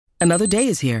Another day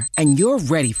is here, and you're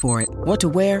ready for it. What to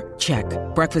wear? Check.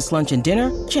 Breakfast, lunch, and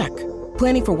dinner? Check.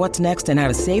 Planning for what's next and how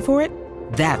to save for it?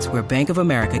 That's where Bank of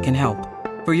America can help.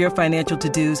 For your financial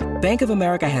to-dos, Bank of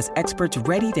America has experts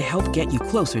ready to help get you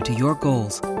closer to your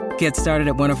goals. Get started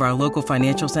at one of our local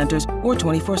financial centers or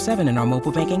 24/7 in our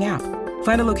mobile banking app.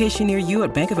 Find a location near you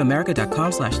at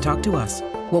bankofamerica.com/talktous.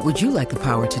 What would you like the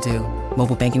power to do?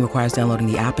 Mobile banking requires downloading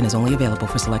the app and is only available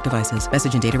for select devices.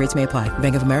 Message and data rates may apply.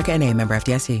 Bank of America N.A., member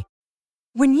FDIC.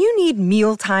 When you need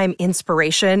mealtime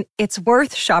inspiration, it's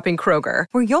worth shopping Kroger,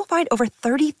 where you'll find over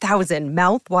 30,000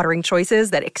 mouth-watering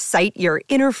choices that excite your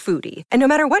inner foodie. And no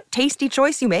matter what tasty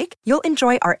choice you make, you'll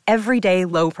enjoy our everyday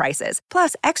low prices,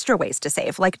 plus extra ways to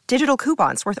save, like digital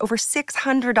coupons worth over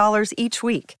 $600 each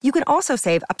week. You can also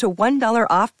save up to $1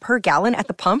 off per gallon at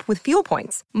the pump with fuel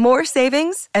points. More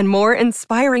savings and more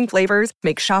inspiring flavors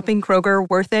make shopping Kroger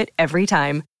worth it every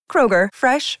time. Kroger,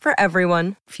 fresh for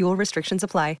everyone. Fuel restrictions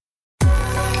apply.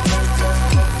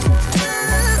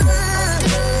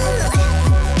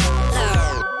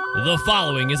 The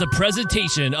following is a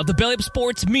presentation of the Belly Up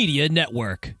Sports Media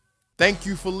Network. Thank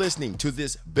you for listening to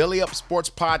this Belly Up Sports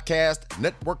Podcast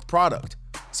Network product.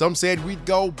 Some said we'd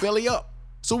go belly up,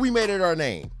 so we made it our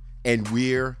name, and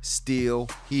we're still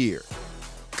here.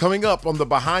 Coming up on the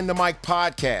Behind the Mic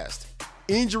podcast,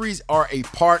 injuries are a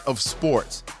part of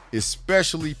sports,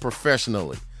 especially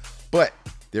professionally. But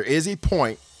there is a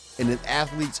point in an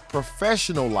athlete's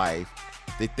professional life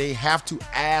that they have to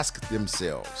ask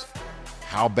themselves,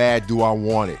 how bad do I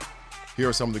want it? Here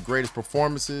are some of the greatest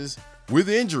performances with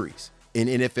injuries in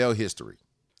NFL history.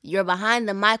 You're Behind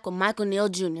the Mic with Michael Neal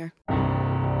Jr.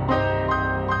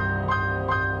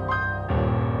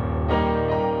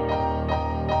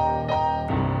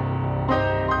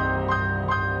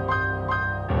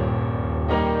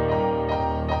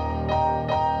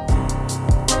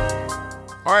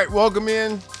 All right, welcome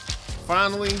in.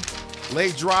 Finally,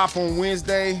 late drop on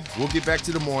Wednesday. We'll get back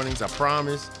to the mornings, I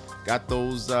promise. Got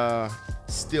those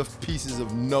stiff pieces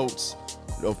of notes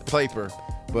of paper.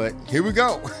 But here we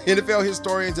go. NFL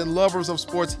historians and lovers of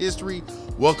sports history,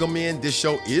 welcome in. This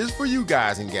show is for you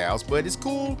guys and gals, but it's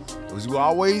cool. As we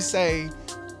always say,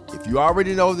 if you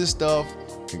already know this stuff,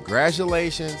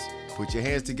 congratulations. Put your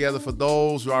hands together for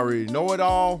those who already know it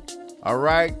all. All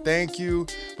right, thank you.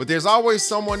 But there's always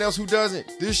someone else who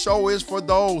doesn't. This show is for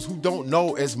those who don't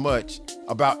know as much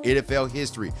about NFL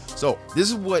history. So this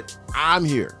is what I'm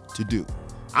here to do.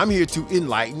 I'm here to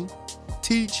enlighten,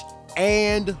 teach,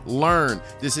 and learn.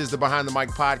 This is the Behind the Mic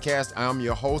podcast. I'm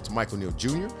your host, Michael Neal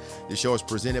Jr. This show is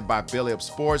presented by Belly Up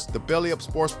Sports, the Belly Up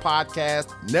Sports Podcast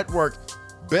Network,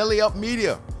 Belly Up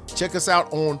Media. Check us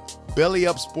out on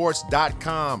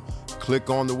bellyupsports.com. Click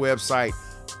on the website.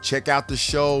 Check out the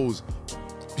shows,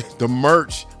 the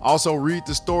merch. Also read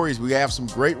the stories. We have some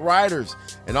great writers.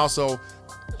 And also,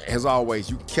 as always,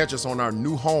 you can catch us on our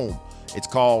new home. It's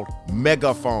called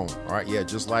Megaphone. All right, yeah,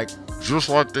 just like the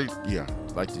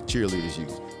cheerleaders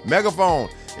use. Megaphone.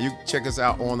 And you can check us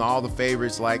out on all the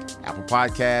favorites like Apple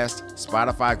Podcasts,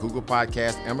 Spotify, Google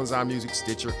Podcasts, Amazon Music,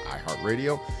 Stitcher,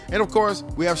 iHeartRadio. And of course,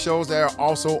 we have shows that are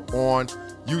also on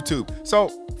YouTube. So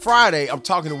Friday, I'm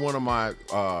talking to one of my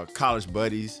college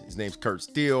buddies. His name's Kurt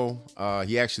Steele.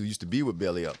 He actually used to be with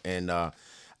Belly Up, and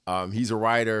he's a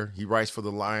writer. He writes for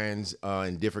the Lions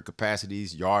in different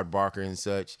capacities, yard barker and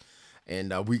such.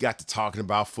 And we got to talking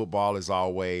about football as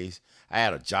always. I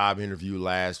had a job interview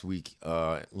last week,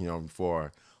 for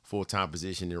a full-time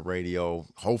position in radio.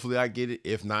 Hopefully I get it.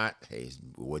 If not, hey,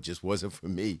 it just wasn't for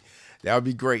me. That would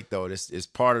be great, though. It's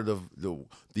part of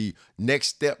the next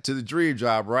step to the dream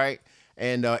job, right?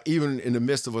 And even in the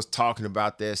midst of us talking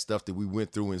about that stuff that we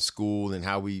went through in school and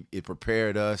how it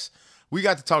prepared us, we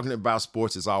got to talking about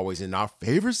sports as always. And our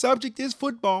favorite subject is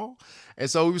football. And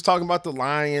so we was talking about the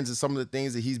Lions and some of the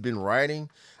things that he's been writing.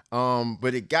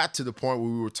 But it got to the point where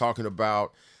we were talking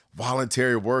about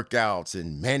voluntary workouts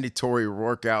and mandatory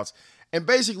workouts. And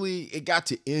basically it got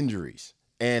to injuries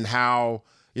and how,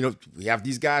 we have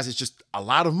these guys, it's just a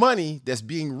lot of money that's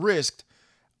being risked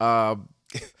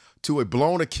to a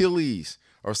blown Achilles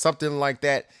or something like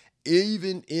that,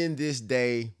 even in this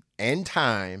day and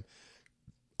time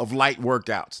of light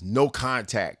workouts, no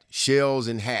contact, shells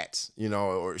and hats,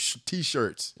 or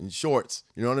T-shirts and shorts,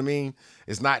 you know what I mean?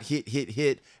 It's not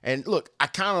hit. And look, I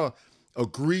kind of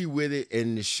agree with it,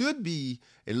 and it should be,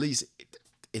 at least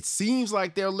it seems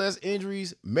like there are less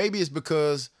injuries. Maybe it's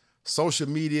because social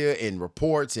media and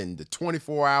reports and the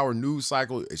 24-hour news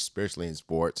cycle, especially in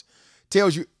sports,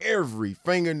 tells you every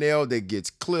fingernail that gets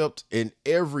clipped and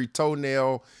every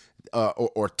toenail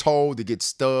or toe that gets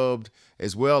stubbed,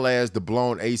 as well as the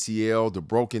blown ACL, the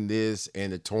broken this,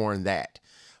 and the torn that.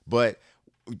 But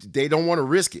they don't want to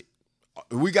risk it.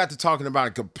 We got to talking about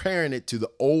it, comparing it to the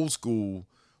old school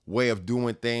way of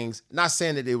doing things. Not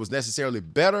saying that it was necessarily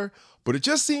better, but it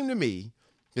just seemed to me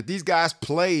that these guys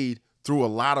played through a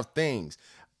lot of things.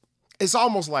 It's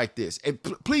almost like this. And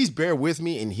please bear with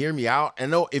me and hear me out.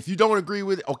 And no, if you don't agree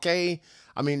with it, okay.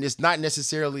 I mean, it's not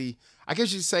necessarily, I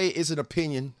guess you'd say it's an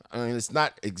opinion. I mean, it's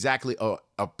not exactly a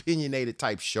opinionated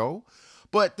type show,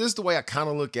 but this is the way I kind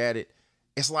of look at it.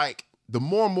 It's like the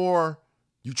more and more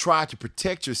you try to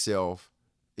protect yourself,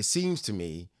 it seems to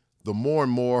me, the more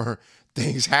and more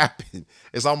things happen.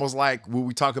 It's almost like when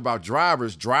we talk about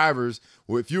drivers,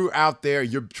 well, if you're out there,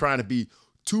 you're trying to be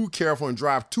too careful and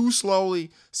drive too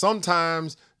slowly,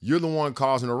 sometimes you're the one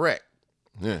causing a wreck.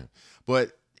 Yeah.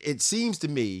 But it seems to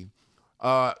me,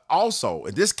 also,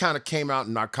 and this kind of came out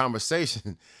in our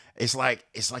conversation, it's like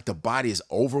the body is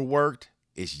overworked,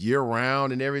 it's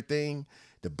year-round and everything.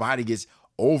 The body gets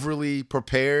overly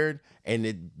prepared, and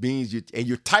it means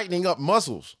you're tightening up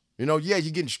muscles. Yeah,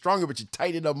 you're getting stronger, but you're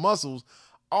tightening up muscles,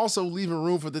 also leaving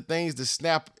room for the things to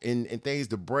snap and things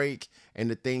to break and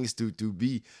the things to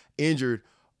be injured,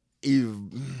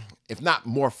 if not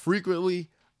more frequently,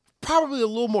 probably a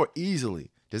little more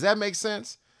easily. Does that make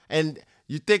sense? And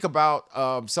you think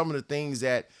about some of the things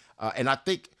that, and I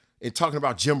think in talking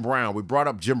about Jim Brown, we brought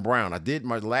up Jim Brown. I did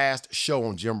my last show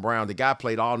on Jim Brown. The guy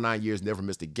played all 9 years, never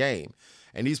missed a game.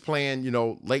 And he's playing,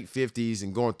 late 50s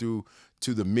and going through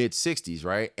to the mid 60s,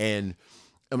 right? And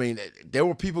I mean, there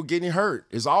were people getting hurt.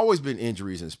 There's always been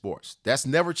injuries in sports. That's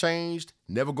never changed,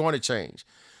 never going to change.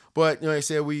 But, I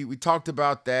said we talked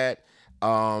about that,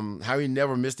 how he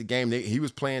never missed a game. He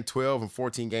was playing 12 and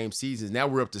 14 game seasons. Now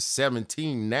we're up to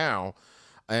 17 now.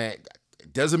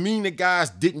 Doesn't mean that guys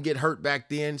didn't get hurt back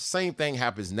then. Same thing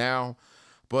happens now.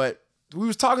 But we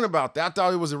was talking about that. I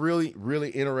thought it was a really,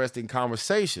 really interesting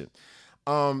conversation.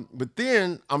 But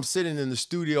then I'm sitting in the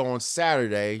studio on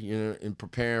Saturday, and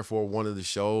preparing for one of the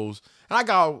shows. And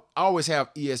I always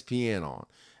have ESPN on.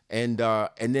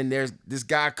 And then there's this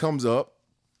guy comes up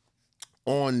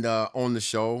on the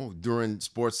show during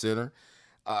SportsCenter.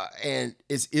 And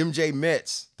it's MJ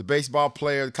Metz, the baseball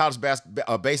player, the college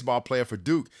baseball player for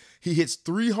Duke. He hits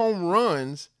 3 home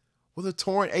runs with a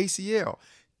torn ACL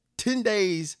 10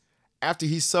 days after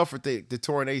he suffered the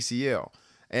torn ACL.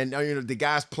 And the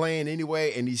guy's playing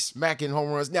anyway, and he's smacking home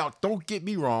runs. Now, don't get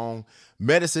me wrong.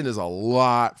 Medicine is a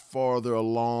lot farther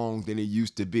along than it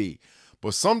used to be.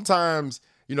 But sometimes,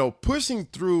 pushing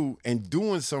through and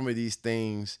doing some of these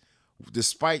things,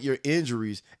 despite your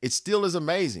injuries, it still is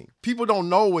amazing. People don't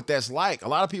know what that's like. A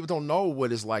lot of people don't know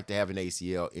what it's like to have an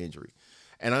ACL injury.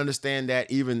 And I understand that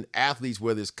even athletes,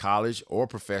 whether it's college or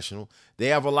professional, they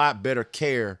have a lot better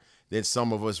care than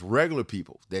some of us regular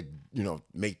people that,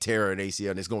 may tear an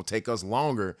ACL, and it's going to take us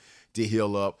longer to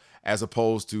heal up, as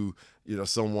opposed to,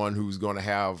 someone who's going to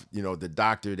have, the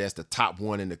doctor that's the top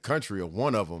one in the country, or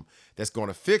one of them, that's going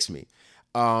to fix me.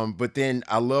 But then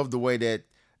I love the way that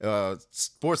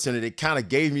SportsCenter, they kind of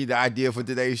gave me the idea for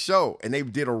today's show, and they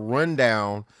did a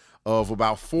rundown of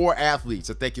about 4 athletes.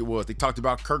 I think it was. They talked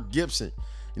about Kirk Gibson,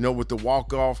 with the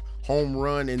walk-off home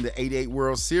run in the 88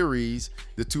 World Series,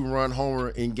 the 2-run homer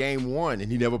in Game 1,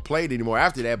 and he never played anymore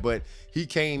after that, but he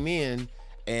came in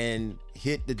and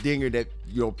hit the dinger that,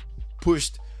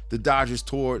 pushed the Dodgers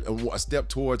toward a step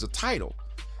towards a title,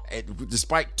 and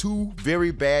despite 2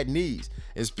 very bad knees.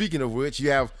 And speaking of which,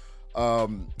 you have,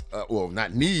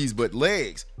 not knees, but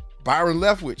legs. Byron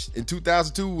Leftwich in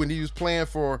 2002, when he was playing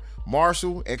for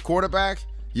Marshall at quarterback,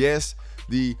 yes,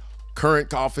 the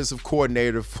current offensive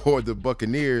coordinator for the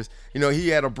Buccaneers, he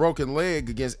had a broken leg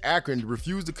against Akron,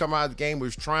 refused to come out of the game,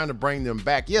 was trying to bring them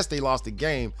back. Yes, they lost the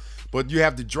game, but you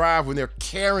have to drive when they're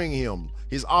carrying him.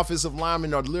 His offensive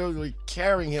linemen are literally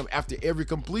carrying him after every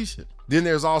completion. Then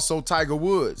there's also Tiger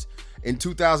Woods. In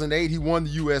 2008, he won the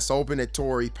U.S. Open at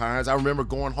Torrey Pines. I remember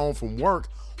going home from work,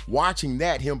 watching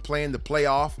him playing the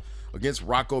playoff against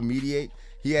Rocco Mediate.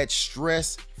 He had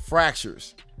stress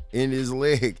fractures in his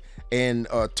leg and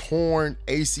a torn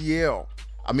ACL.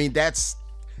 I mean, that's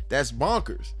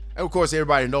bonkers. And of course,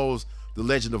 everybody knows the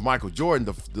legend of Michael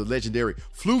Jordan, the legendary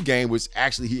flu game, which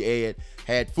actually he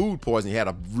had food poisoning. He had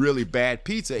a really bad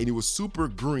pizza, and he was super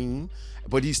green,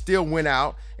 but he still went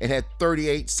out and had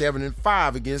 38, 7, and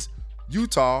 5 against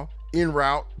Utah en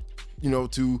route,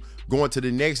 to going to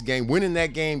the next game, winning that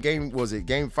game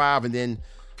 5, and then,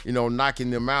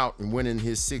 knocking them out and winning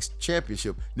his 6th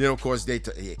championship. Then, of course,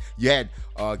 you had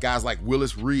guys like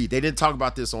Willis Reed. They didn't talk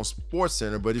about this on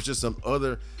SportsCenter, but it's just some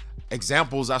other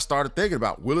examples I started thinking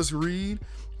about. Willis Reed,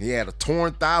 he had a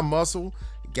torn thigh muscle.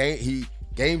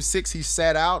 Game 6, he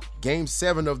sat out. Game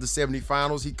 7 of the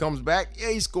semifinals, he comes back.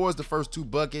 Yeah, he scores the first 2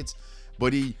 buckets,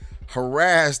 but he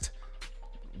harassed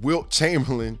Wilt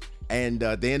Chamberlain, and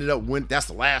they ended up winning. That's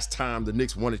the last time the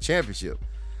Knicks won a championship.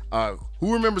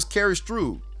 Who remembers Carrie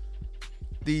Strug,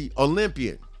 the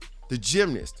Olympian, the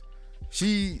gymnast?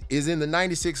 She is in the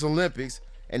 96 Olympics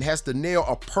and has to nail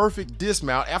a perfect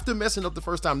dismount after messing up the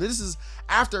first time. This is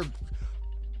after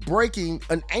breaking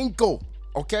an ankle,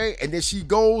 okay? And then she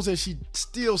goes and she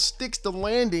still sticks the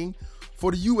landing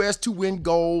for the U.S. to win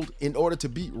gold in order to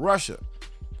beat Russia.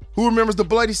 Who remembers the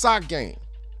bloody sock game?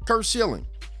 Curt Schilling,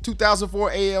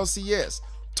 2004 ALCS.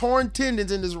 Torn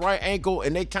tendons in his right ankle,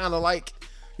 and they kind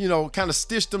of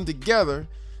stitched them together,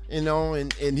 and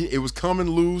it was coming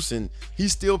loose, and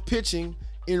he's still pitching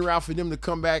en route for them to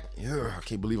come back. I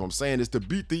can't believe I'm saying this, to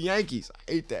beat the Yankees.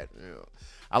 I hate that.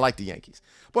 I like the Yankees.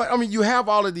 But, I mean, you have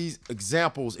all of these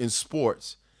examples in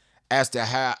sports as to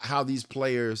how these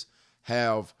players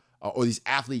have, or these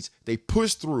athletes, they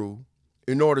push through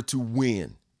in order to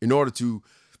win, in order to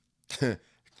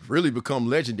really become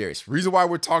legendary. It's the reason why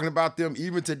we're talking about them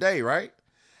even today, right?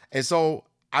 And so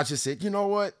I just said, you know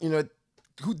what?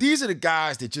 These are the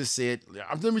guys that just said,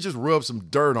 let me just rub some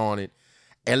dirt on it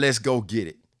and let's go get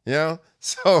it.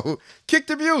 So kick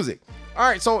the music. All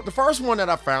right, so the first one that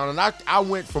I found, and I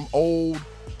went from old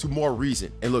to more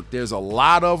recent. And look, there's a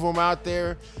lot of them out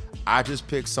there. I just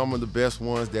picked some of the best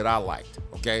ones that I liked,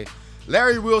 okay?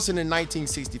 Larry Wilson in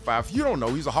 1965. If you don't know,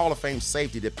 he's a Hall of Fame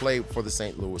safety that played for the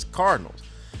St. Louis Cardinals.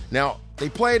 Now, they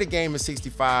played a game in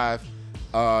 65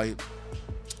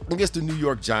 against the New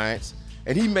York Giants,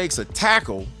 and he makes a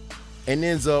tackle and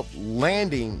ends up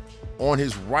landing on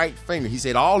his right finger. He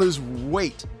said all his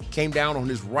weight came down on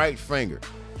his right finger.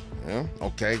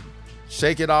 Okay,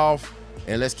 shake it off,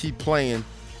 and let's keep playing.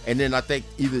 And then I think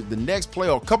either the next play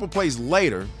or a couple plays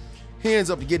later, he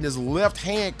ends up getting his left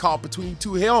hand caught between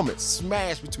two helmets,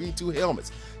 smashed between two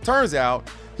helmets. Turns out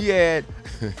he had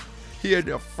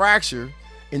a fracture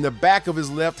in the back of his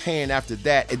left hand after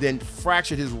that, and then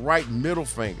fractured his right middle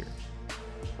finger.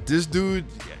 This dude,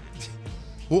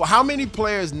 well, how many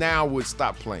players now would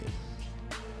stop playing?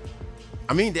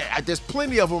 I mean, there's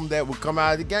plenty of them that would come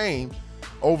out of the game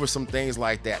over some things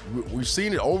like that. We've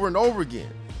seen it over and over again.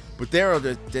 But there are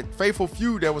that faithful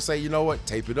few that will say, you know what,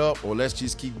 tape it up or let's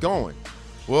just keep going.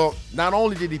 Well, not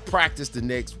only did he practice the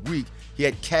next week, he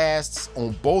had casts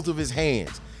on both of his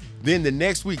hands. Then the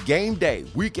next week, game day,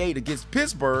 week 8 against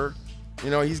Pittsburgh,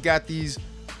 he's got these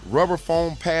rubber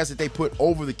foam pads that they put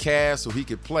over the cast so he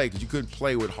could play, because you couldn't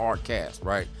play with hard cast,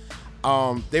 right?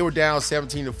 They were down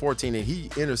 17-14, and he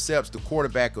intercepts the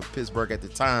quarterback of Pittsburgh at the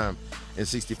time in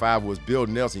 65 was Bill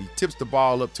Nelson. He tips the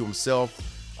ball up to himself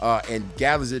and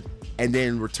gathers it, and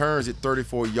then returns it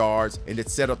 34 yards, and it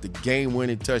set up the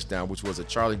game-winning touchdown, which was a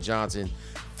Charlie Johnson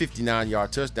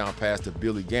 59-yard touchdown pass to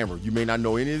Billy Gamble. You may not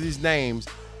know any of these names,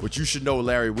 but you should know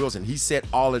Larry Wilson. He set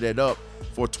all of that up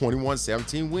for a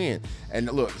 21-17 win.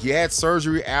 And look, he had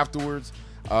surgery afterwards,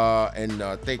 and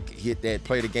I think he had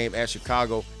played a game at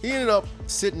Chicago. He ended up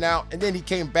sitting out, and then he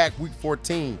came back week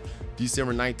 14,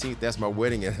 December 19th. That's my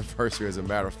wedding anniversary, as a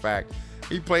matter of fact.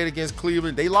 He played against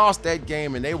Cleveland. They lost that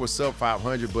game, and they were sub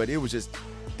 500, but it was just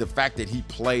the fact that he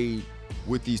played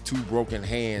with these two broken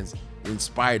hands in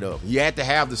spite of. He had to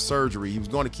have the surgery. He was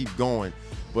going to keep going,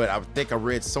 but I think I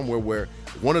read somewhere where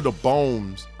one of the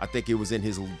bones, I think it was in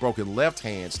his broken left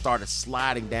hand, started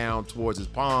sliding down towards his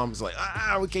palm. It's like,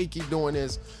 we can't keep doing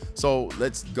this, so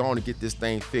let's go on and get this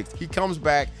thing fixed. He comes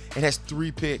back and has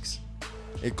 3 picks,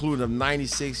 including a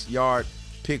 96-yard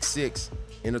pick 6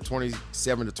 in a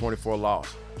 27-24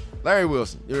 loss. Larry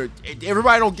Wilson,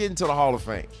 everybody don't get into the Hall of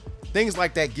Fame. Things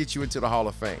like that get you into the Hall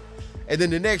of Fame. And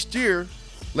then the next year,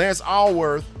 Lance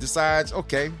Allworth decides,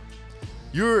 okay,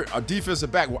 you're a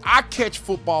defensive back. Well, I catch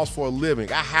footballs for a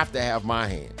living. I have to have my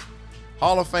hands.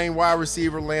 Hall of Fame wide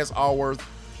receiver Lance Allworth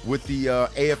with the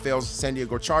AFL's San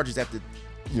Diego Chargers at the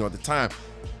time.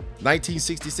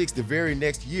 1966, the very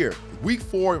next year, week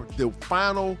 4, the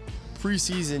final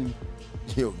preseason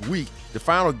week, the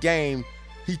final game,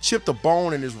 he chipped a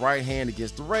bone in his right hand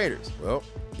against the Raiders. Well,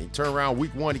 he turned around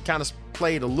week 1. He kind of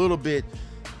played a little bit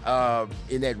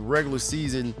in that regular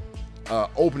season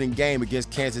opening game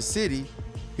against Kansas City.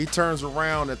 He turns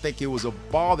around, I think it was a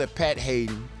ball that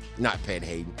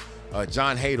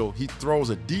John Hadle, he throws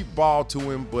a deep ball to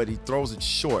him, but he throws it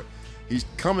short. He's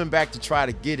coming back to try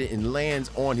to get it and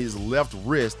lands on his left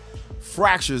wrist,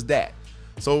 fractures that.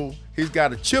 So he's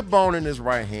got a chip bone in his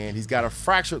right hand. He's got a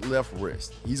fractured left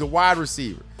wrist. He's a wide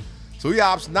receiver. So he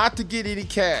opts not to get any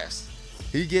cast.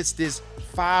 He gets this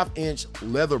 5-inch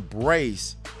leather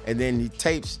brace, and then he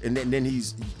tapes, and then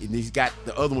he's got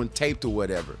the other one taped or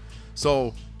whatever.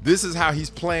 So this is how he's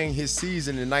playing his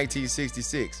season in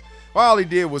 1966. All he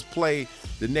did was play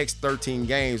the next 13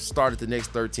 games, started the next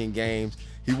 13 games.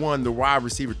 He won the wide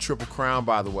receiver triple crown,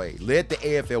 by the way. Led the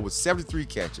AFL with 73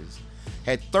 catches,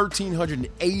 had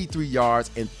 1,383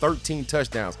 yards and 13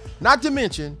 touchdowns. Not to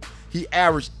mention, he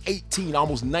averaged 18,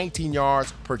 almost 19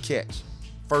 yards per catch.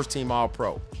 First team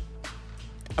All-Pro.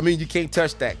 I mean, you can't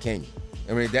touch that, can you?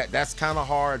 I mean, that's kind of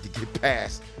hard to get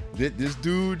past. This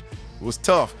dude was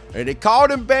tough. And they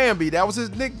called him Bambi. That was his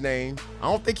nickname.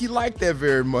 I don't think he liked that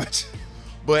very much.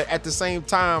 But at the same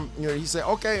time, you know, he said,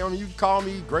 okay, I mean, you can call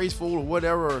me graceful or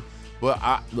whatever. But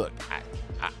I'm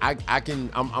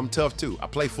tough too. I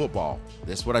play football.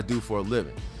 That's what I do for a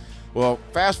living. Well,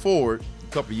 fast forward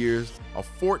a couple years, a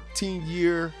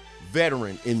 14-year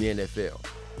veteran in the NFL.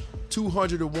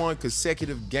 201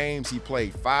 consecutive games he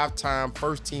played. 5-time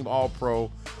first-team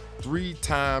All-Pro,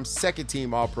 3-time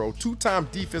second-team All-Pro, 2-time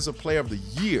Defensive Player of the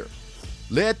Year.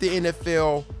 Led the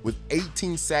NFL with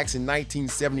 18 sacks in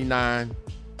 1979,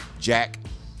 Jack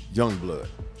Youngblood.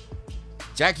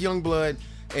 Jack Youngblood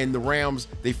and the Rams,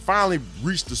 they finally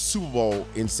reached the Super Bowl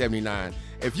in 79.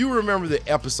 If you remember the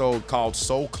episode called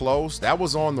So Close, that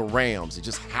was on the Rams. It's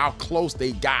just how close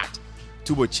they got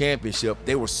to a championship.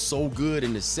 They were so good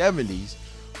in the 70s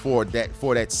for that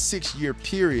 6-year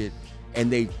period,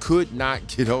 and they could not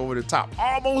get over the top.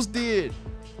 Almost did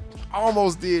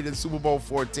in Super Bowl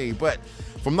 14. But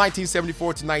from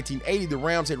 1974 to 1980, the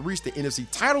Rams had reached the NFC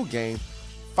title game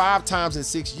 5 times in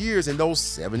 6 years, and those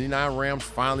 79 Rams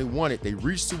finally won it. They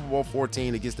reached Super Bowl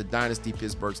 14 against the dynasty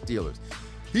Pittsburgh Steelers.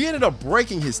 He ended up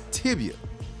breaking his tibia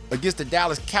against the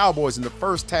Dallas Cowboys in the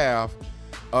first half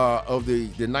of the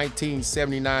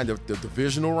 1979, the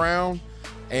divisional round.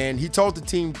 And he told the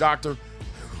team doctor,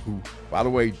 who, by the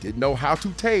way, didn't know how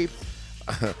to tape,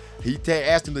 he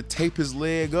asked him to tape his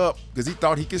leg up because he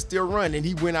thought he could still run. And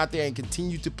he went out there and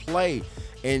continued to play.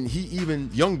 And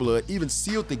Youngblood even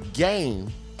sealed the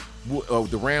game.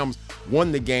 The Rams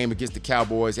won the game against the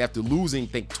Cowboys after losing, I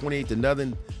think,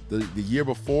 28-0 the year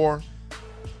before.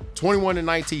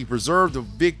 21-19, preserved the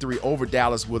victory over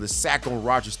Dallas with a sack on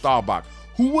Roger Staubach,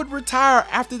 who would retire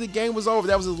after the game was over.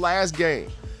 That was his last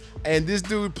game. And this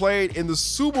dude played in the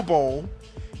Super Bowl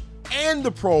and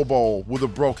the Pro Bowl with a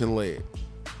broken leg.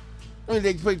 I mean,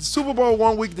 they played the Super Bowl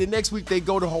one week, the next week they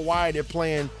go to Hawaii, they're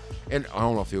playing, and I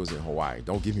don't know if it was in Hawaii,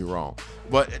 don't get me wrong,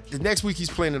 but the next week he's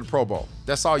playing in the Pro Bowl.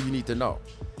 That's all you need to know.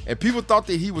 And people thought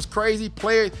that he was crazy.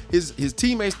 His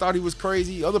teammates thought he was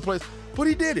crazy, other players, but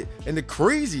he did it. And the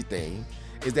crazy thing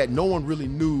is that no one really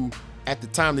knew at the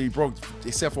time that he broke,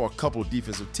 except for a couple of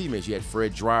defensive teammates. You had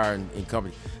Fred Dryer and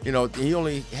company. You know, he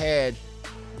only had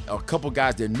a couple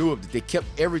guys that knew it. They kept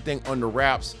everything under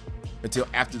wraps until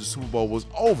after the Super Bowl was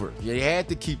over. They had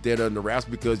to keep that under wraps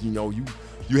because, you know,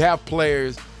 you have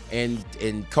players and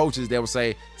coaches that will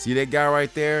say, see that guy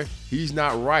right there? He's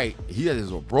not right. He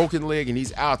has a broken leg and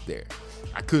he's out there.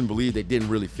 I couldn't believe they didn't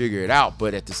really figure it out,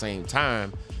 but at the same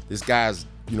time, this guy's,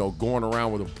 you know, going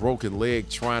around with a broken leg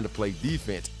trying to play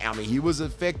defense. I mean, he was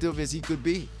effective as he could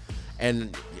be.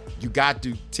 And you got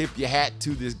to tip your hat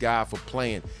to this guy for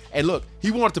playing. And look,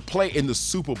 he wanted to play in the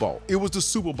Super Bowl. It was the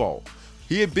Super Bowl.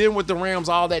 He had been with the Rams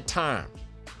all that time.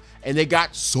 And they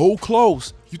got so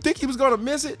close. You think he was going to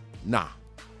miss it? Nah.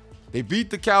 They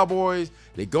beat the Cowboys.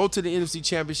 They go to the NFC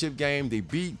Championship game. They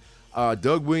beat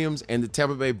Doug Williams and the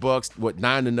Tampa Bay Bucks,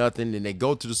 9-0, and they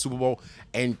go to the Super Bowl.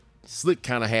 And Slick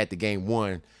kind of had the game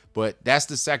won, but that's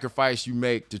the sacrifice you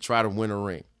make to try to win a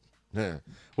ring. Yeah.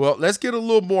 Well, let's get a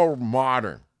little more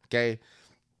modern, okay?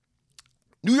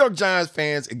 New York Giants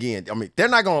fans, again, I mean, they're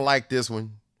not going to like this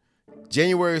one.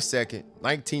 January 2nd,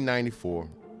 1994,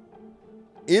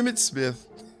 Emmitt Smith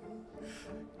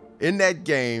in that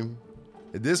game.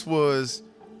 This was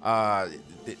I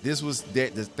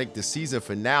think the season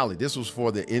finale. This was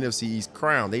for the NFC East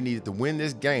crown. They needed to win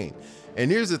this game.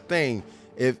 And here's the thing: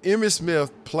 if Emmitt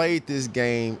Smith played this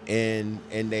game and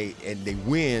they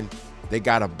win, they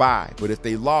got a bye. But if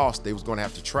they lost, they was going to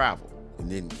have to travel, and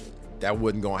then that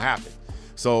wasn't going to happen.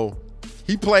 So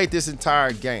he played this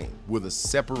entire game with a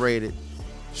separated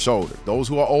shoulder. Those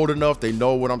who are old enough, they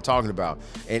know what I'm talking about.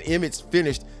 And Emmitt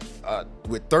finished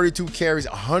with 32 carries,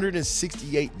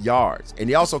 168 yards. And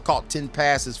he also caught 10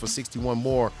 passes for 61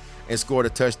 more and scored a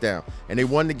touchdown. And they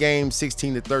won the game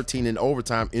 16-13 in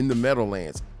overtime in the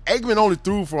Meadowlands. Aikman only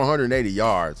threw for 180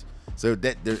 yards. So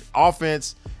that the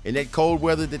offense in that cold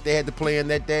weather that they had to play in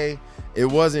that day, it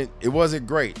wasn't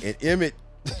great. And Emmitt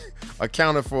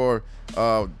accounted for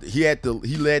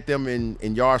he led them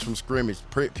in yards from scrimmage,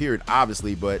 period,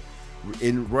 obviously, but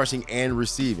in rushing and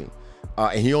receiving.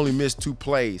 And he only missed 2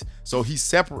 plays. So he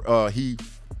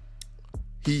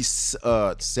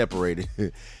separated.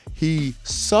 He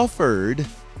suffered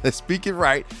let's speak it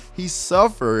right, he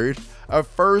suffered a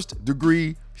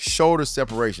first-degree shoulder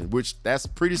separation, which that's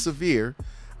pretty severe.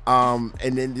 And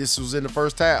then this was in the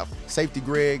first half. Safety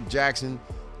Greg Jackson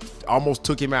almost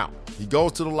took him out. He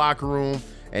goes to the locker room,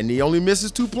 and he only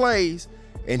misses 2 plays,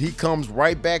 and he comes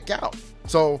right back out.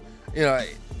 So,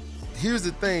 here's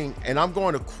the thing, and I'm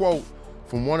going to quote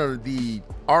from one of the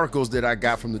articles that I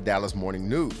got from the Dallas Morning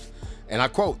News. And I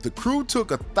quote, "The crew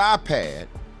took a thigh pad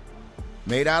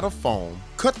made out of foam,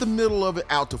 cut the middle of it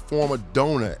out to form a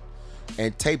donut,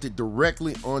 and taped it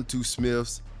directly onto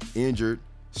Smith's injured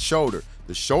shoulder.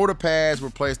 The shoulder pads were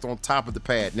placed on top of the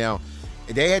pad." Now,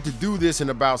 they had to do this in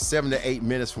about 7 to 8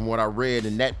 minutes from what I read,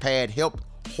 and that pad helped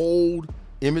hold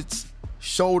Emmitt's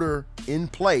shoulder in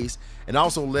place and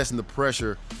also lessen the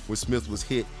pressure when Smith was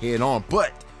hit head on.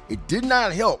 But it did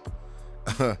not help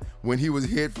when he was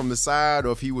hit from the side,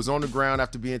 or if he was on the ground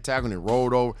after being tackled and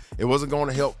rolled over. It wasn't going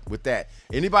to help with that.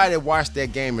 Anybody that watched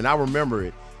that game, and I remember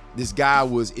it, this guy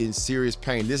was in serious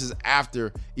pain. This is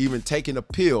after even taking a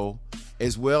pill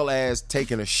as well as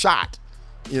taking a shot,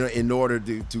 in order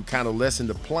to kind of lessen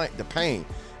the pain.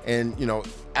 And,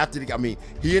 after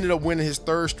he ended up winning his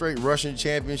 3rd straight rushing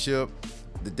championship.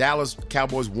 The Dallas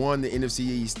Cowboys won the NFC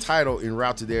East title en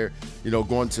route to their,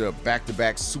 going to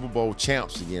back-to-back Super Bowl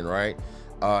champs again, right?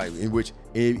 In which,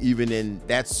 even in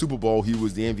that Super Bowl, he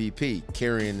was the MVP,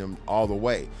 carrying them all the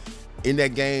way. In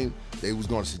that game, they was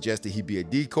going to suggest that he be a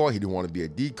decoy. He didn't want to be a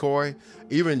decoy.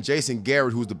 Even Jason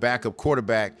Garrett, who was the backup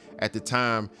quarterback at the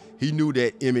time, he knew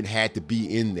that Emmitt had to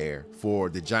be in there for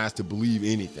the Giants to believe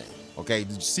anything. Okay,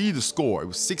 did you see the score? It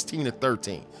was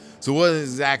 16-13. So it wasn't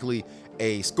exactly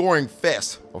a scoring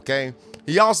fest, okay?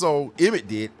 He also, Emmitt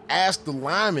did, asked the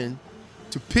lineman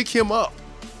to pick him up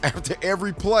after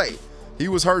every play. He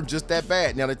was hurt just that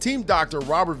bad. Now, the team doctor,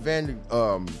 Robert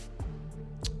Vandiver,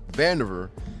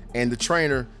 and the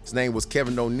trainer, his name was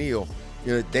Kevin O'Neill,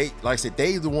 they, like I said,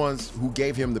 they the ones who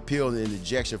gave him the pill and the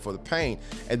injection for the pain.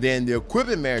 And then the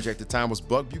equipment manager at the time was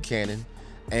Buck Buchanan,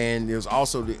 and there was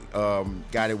also the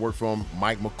guy that worked for him,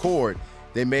 Mike McCord.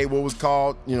 They made what was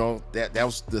called, that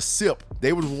was the SIP.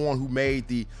 They were the one who made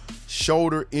the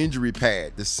shoulder injury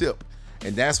pad, the SIP.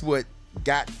 And that's what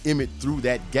got Emmitt through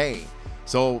that game.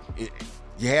 So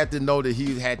you had to know that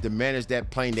he had to manage that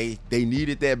plane. They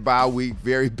needed that bye week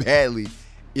very badly.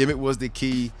 Emmitt was the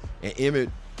key. And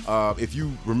Emmitt, if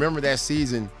you remember that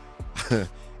season,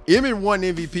 Emmitt won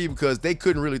MVP because they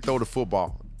couldn't really throw the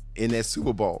football in that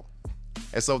Super Bowl.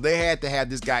 And so they had to have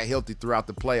this guy healthy throughout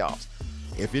the playoffs.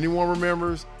 If anyone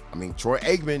remembers, Troy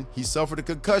Aikman, he suffered a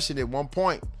concussion at one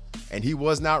point, and he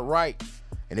was not right.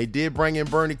 And they did bring in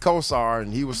Bernie Kosar,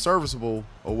 and he was serviceable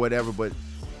or whatever, but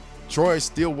Troy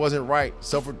still wasn't right,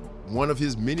 suffered one of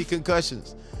his many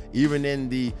concussions. Even in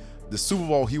the Super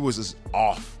Bowl, he was just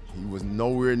off. He was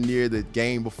nowhere near the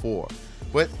game before.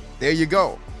 But there you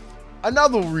go.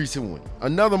 Another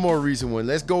more recent one.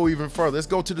 Let's go even further. Let's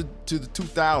go to the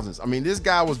 2000s. This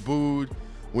guy was booed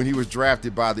when he was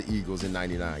drafted by the Eagles in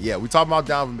 '99. Yeah, we're talking about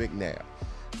Donovan McNabb.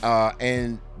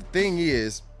 And the thing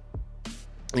is,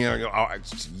 you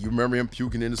remember him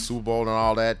puking in the Super Bowl and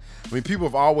all that. People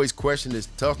have always questioned his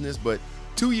toughness, but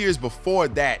 2 years before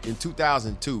that, in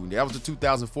 2002, that was the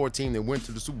 2014 that went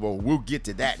to the Super Bowl. We'll get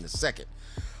to that in a second.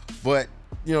 But,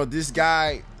 this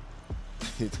guy,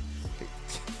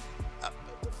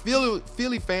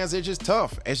 Philly fans, they're just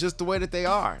tough. It's just the way that they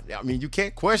are. You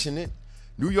can't question it.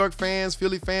 New York fans,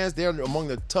 Philly fans, they're among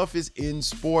the toughest in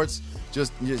sports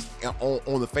just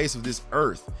on the face of this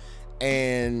earth.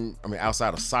 And,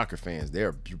 outside of soccer fans,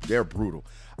 they're brutal.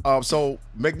 So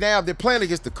McNabb, they're playing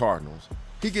against the Cardinals.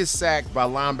 He gets sacked by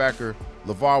linebacker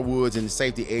LeVar Woods and the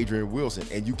safety Adrian Wilson,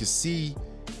 and you can see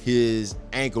his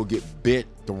ankle get bent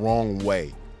the wrong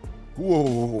way.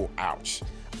 Whoa, ouch.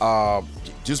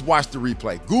 Just watch the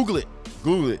replay. Google it.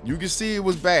 You can see it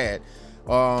was bad,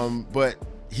 but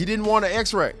he didn't want an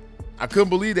x-ray. I couldn't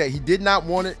believe that. He did not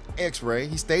want an x-ray.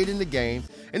 He stayed in the game,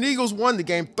 and the Eagles won the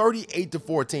game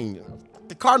 38-14.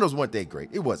 The Cardinals weren't that great.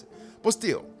 It wasn't. But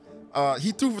still,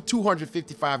 he threw for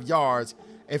 255 yards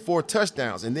and 4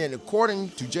 touchdowns. And then according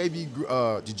to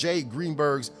Jay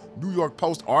Greenberg's New York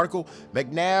Post article,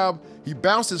 McNabb, he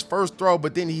bounced his first throw,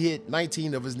 but then he hit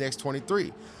 19 of his next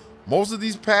 23. Most of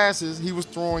these passes, he was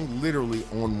throwing literally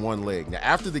on one leg. Now,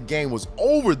 after the game was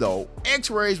over, though,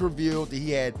 x-rays revealed that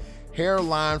he had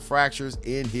hairline fractures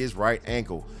in his right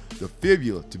ankle, the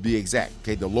fibula to be exact,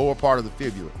 okay, the lower part of the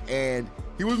fibula. And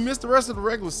he would miss the rest of the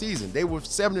regular season. They were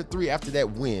 7-3 after that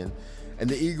win, and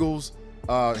the Eagles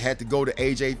had to go to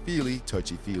A.J. Feely,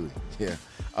 touchy-feely,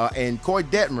 and Coy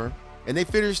Detmer, and they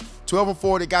finished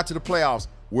 12-4. They got to the playoffs,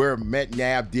 where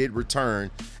McNabb did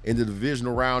return in the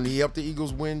divisional round. He helped the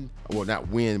Eagles win, well, not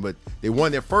win, but they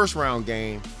won their first round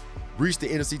game, reached the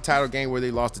NFC title game where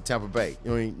they lost to Tampa Bay.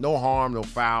 No harm, no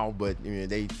foul, but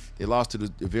they lost to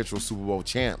the eventual Super Bowl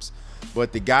champs.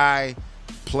 But the guy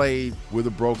played with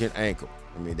a broken ankle.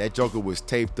 That joker was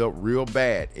taped up real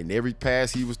bad, and every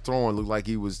pass he was throwing looked like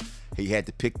he had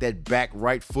to pick that back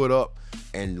right foot up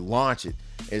and launch it.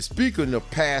 And speaking of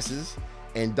passes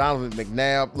and Donovan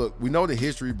McNabb, look, we know the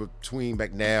history between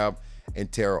McNabb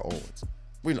and Terrell Owens.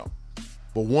 We know.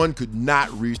 But one could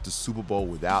not reach the Super Bowl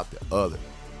without the other.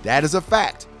 That is a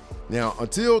fact. Now,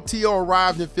 until T.O.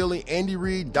 arrived in Philly, Andy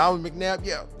Reid, Donovan McNabb,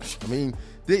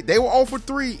 they were 0 for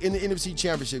 3 in the NFC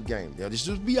Championship game. Now, let's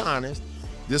just be honest.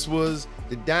 This was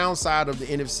the downside of the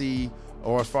NFC,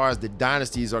 or as far as the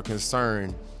dynasties are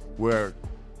concerned, where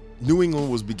New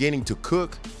England was beginning to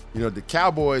cook. The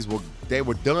Cowboys were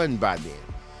done by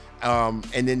then.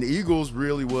 And then the Eagles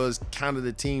really was kind of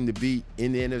the team to beat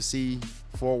in the NFC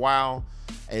for a while.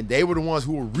 And they were the ones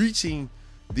who were reaching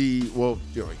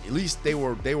at least they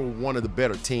were one of the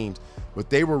better teams, but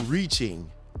they were reaching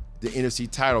the NFC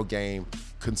title game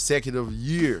consecutive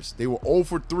years. They were 0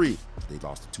 for 3. They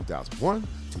lost in 2001,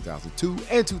 2002,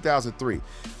 and 2003.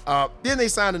 Then they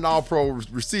signed an all-pro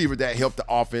receiver that helped the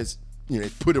offense,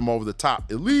 put him over the top,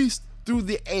 at least through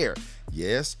the air.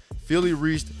 Yes, Philly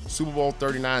reached Super Bowl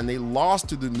 39, and they lost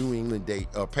to the New England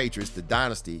Patriots, the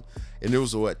dynasty, and it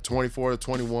was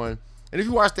 24-21. And if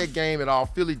you watch that game at all,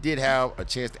 Philly did have a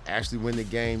chance to actually win the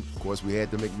game. Of course, we had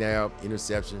the McNabb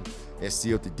interception that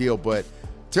sealed the deal, but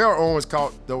Terrell Owens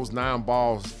caught those 9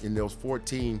 balls in those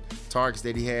 14 targets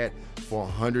that he had for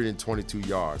 122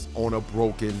 yards on a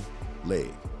broken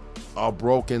leg. A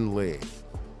broken leg.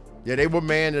 Yeah, they were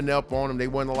manning up on him. They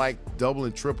wasn't like double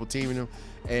and triple teaming him.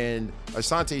 And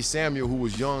Asante Samuel, who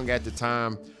was young at the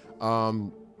time,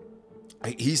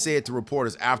 he said to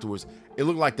reporters afterwards, it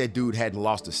looked like that dude hadn't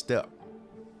lost a step.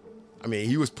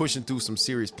 He was pushing through some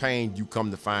serious pain, you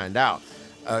come to find out.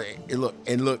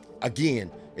 Look, again,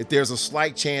 if there's a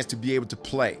slight chance to be able to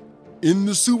play in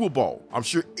the Super Bowl, I'm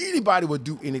sure anybody would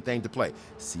do anything to play.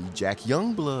 See Jack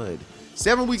Youngblood.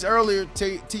 7 weeks earlier,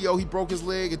 T.O., he broke his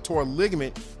leg and tore a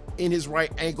ligament in his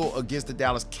right ankle against the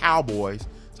Dallas Cowboys.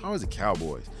 It's always the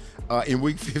Cowboys. In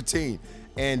Week 15.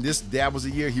 And that was a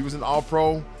year he was an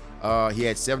All-Pro. He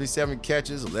had 77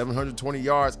 catches, 1,120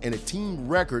 yards, and a team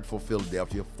record for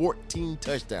Philadelphia, 14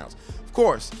 touchdowns. Of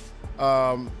course,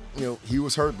 he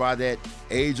was hurt by that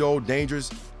age-old dangerous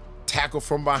tackle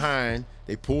from behind.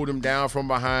 They pulled him down from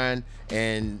behind,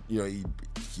 and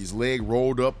his leg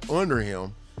rolled up under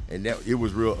him, and it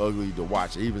was real ugly to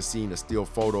watch. I even seen a still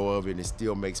photo of it, and it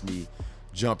still makes me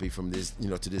jumpy from this,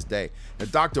 to this day. Now,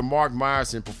 Dr. Mark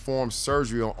Meyerson performed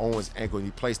surgery on Owens' ankle, and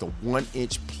he placed a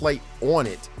 1-inch plate on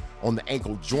it, on the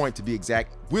ankle joint to be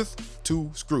exact, with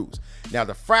 2 screws. Now,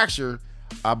 the fracture,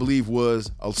 I believe,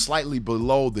 was slightly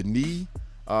below the knee,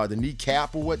 the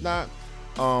kneecap or whatnot,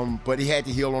 but he had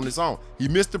to heal on his own. He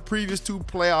missed the previous 2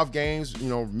 playoff games,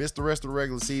 missed the rest of the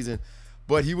regular season,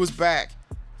 but he was back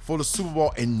for the Super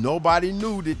Bowl, and nobody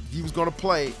knew that he was going to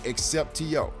play except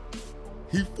T.O.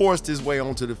 He forced his way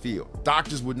onto the field.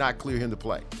 Doctors would not clear him to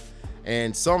play.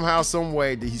 And somehow, some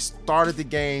way, he started the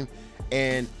game,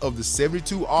 and of the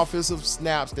 72 offensive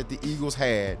snaps that the Eagles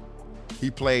had, he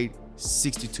played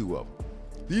 62 of them.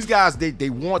 These guys, they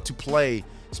want to play,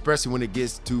 especially when it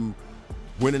gets to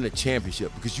winning a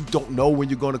championship, because you don't know when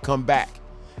you're going to come back.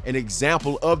 An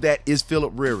example of that is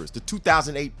Phillip Rivers. The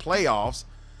 2008 playoffs,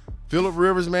 Phillip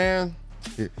Rivers, man,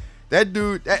 that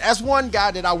dude, that's one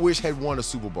guy that I wish had won a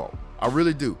Super Bowl. I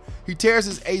really do. He tears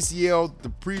his ACL the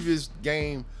previous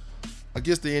game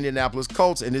against the Indianapolis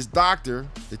Colts, and his doctor,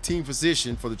 the team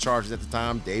physician for the Chargers at the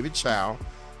time, David Chow,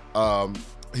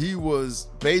 he was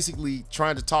basically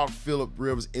trying to talk Phillip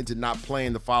Rivers into not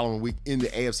playing the following week in the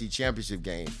AFC Championship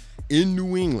game in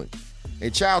New England.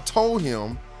 And Chow told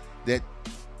him that,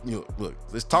 look,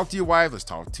 let's talk to your wife, let's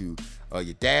talk to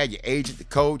your dad, your agent, the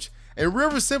coach. And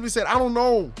Rivers simply said, I don't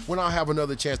know when I'll have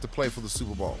another chance to play for the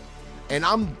Super Bowl. And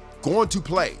I'm going to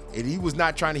play. And he was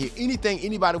not trying to hear anything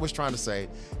anybody was trying to say.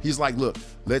 He's like, look,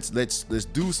 let's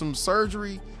do some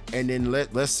surgery, and then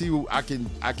let's see what I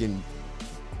can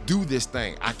do this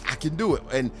thing. I can do it.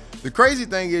 And the crazy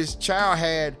thing is, Chow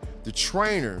had the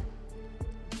trainer,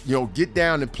 get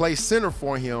down and play center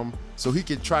for him so he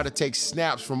could try to take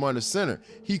snaps from under center.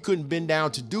 He couldn't bend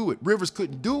down to do it. Rivers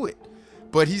couldn't do it.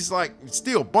 But he's like,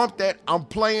 still, bump that. I'm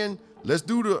playing. Let's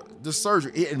do the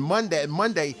surgery. And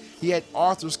Monday, he had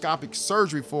arthroscopic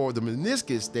surgery for the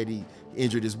meniscus that he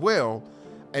injured as well.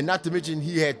 And not to mention,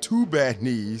 he had 2 bad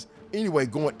knees. Anyway,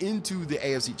 going into the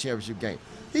AFC Championship game,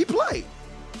 he played.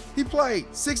 He played.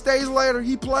 6 days later,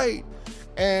 he played.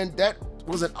 And that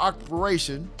was an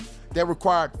operation that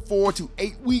required 4 to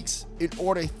 8 weeks in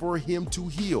order for him to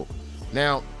heal.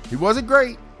 Now, he wasn't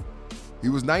great. He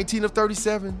was 19 of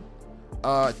 37,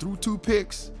 threw 2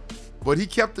 picks, but he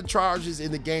kept the Chargers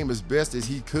in the game as best as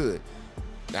he could.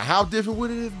 Now, how different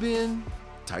would it have been?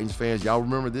 Titans fans, y'all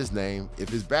remember this name. If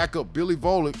his backup, Billy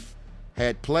Volek,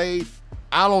 had played,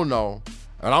 I don't know.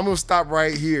 And I'm going to stop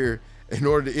right here in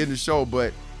order to end the show,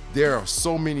 but there are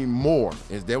so many more.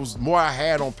 And there was more I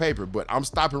had on paper, but I'm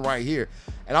stopping right here.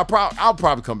 And I'll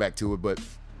probably come back to it, but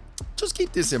just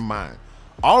keep this in mind.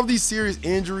 All of these serious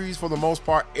injuries, for the most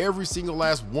part, every single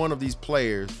last one of these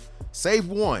players, save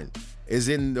one, is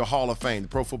in the Hall of Fame, the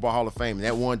Pro Football Hall of Fame. And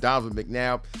that one, Donovan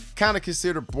McNabb, kind of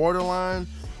considered borderline.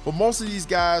 But most of these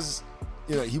guys,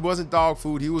 you know, he wasn't dog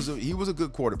food. He was a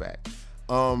good quarterback.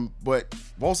 But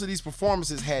most of these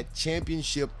performances had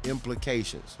championship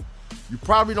implications. You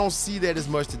probably don't see that as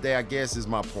much today, I guess, is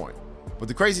my point. But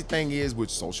the crazy thing is, with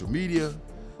social media,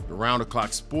 the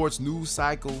round-the-clock sports news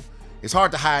cycle, it's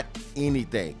hard to hide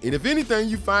anything. And if anything,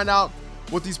 you find out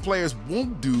what these players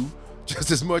won't do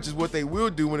just as much as what they will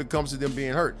do when it comes to them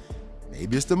being hurt.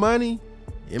 Maybe it's the money.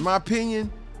 In my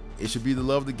opinion, it should be the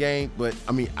love of the game. But,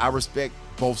 I mean, I respect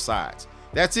both sides.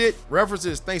 That's it.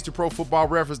 References, thanks to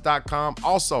ProFootballReference.com.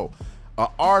 Also, an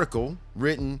article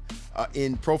written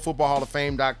in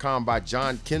ProFootballHallOfFame.com by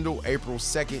John Kendall, April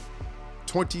 2nd,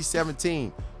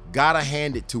 2017. Gotta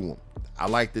hand it to him. I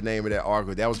like the name of that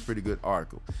article. That was a pretty good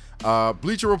article.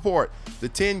 Bleacher Report, the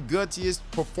 10 gutsiest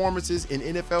performances in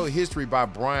NFL history by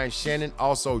Brian Shannon.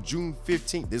 Also, June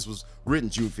 15th. This was written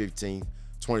June 15th,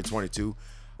 2022.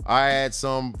 I had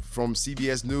some from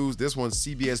CBS News. This one's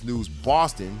CBS News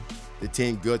Boston, the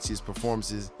 10 gutsiest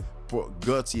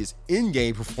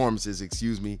in-game performances,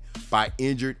 by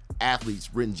injured athletes,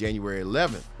 written January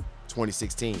 11th,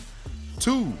 2016.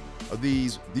 Two of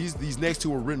these next two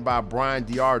were written by Brian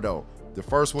Diardo. The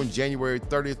first one, January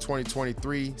 30th,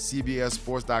 2023,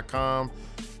 CBSSports.com.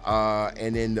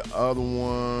 And then the other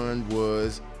one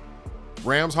was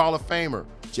Rams Hall of Famer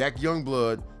Jack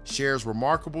Youngblood shares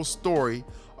remarkable story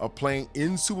of playing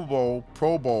in Super Bowl,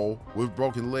 Pro Bowl with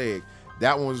broken leg.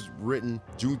 That one was written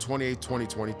June 28th,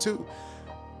 2022.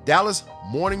 Dallas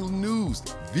Morning News,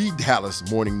 the Dallas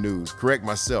Morning News, correct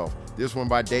myself. This one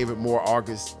by David Moore,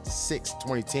 August 6,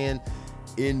 2010.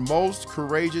 In most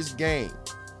courageous game,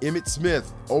 Emmitt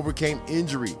Smith overcame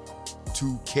injury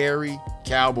to carry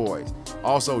Cowboys.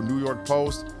 Also, New York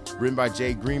Post, written by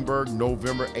Jay Greenberg,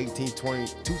 November 18,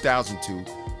 2002.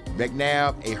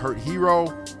 McNabb, a hurt hero,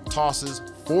 tosses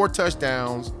 4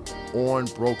 touchdowns on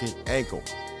broken ankle.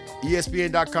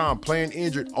 ESPN.com, playing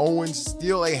injured, Owens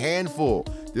still a handful.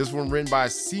 This one written by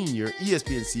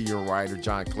ESPN senior writer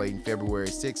John Clayton, February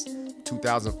 6,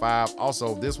 2005.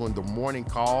 Also, this one, The Morning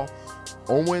Call,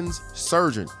 Owens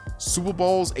surgeon. Super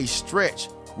Bowl's a stretch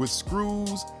with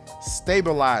screws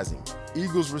stabilizing.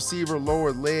 Eagles receiver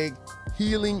lower leg.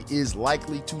 Healing is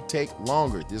likely to take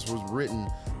longer. This was written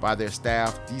by their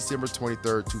staff, December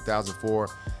 23rd, 2004.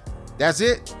 That's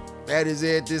it. That is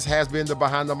it. This has been the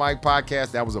Behind the Mic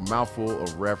podcast. That was a mouthful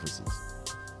of references.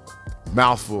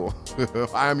 Mouthful.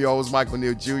 I am your host, Michael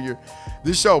Neal Jr.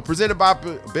 This show presented by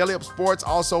Belly Up Sports,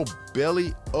 also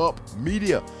Belly Up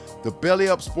Media, the Belly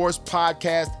Up Sports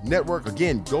Podcast Network.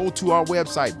 Again, go to our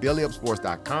website,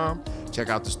 bellyupsports.com. Check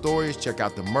out the stories, check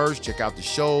out the merch, check out the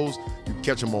shows. You can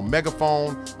catch them on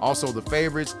Megaphone. Also the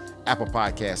favorites, Apple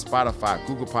Podcasts, Spotify,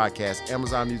 Google Podcasts,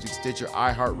 Amazon Music, Stitcher,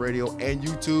 iHeartRadio, and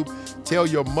YouTube. Tell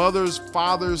your mothers,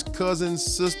 fathers, cousins,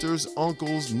 sisters,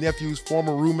 uncles, nephews,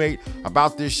 former roommate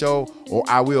about this show, or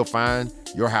I will find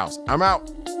your house. I'm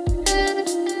out.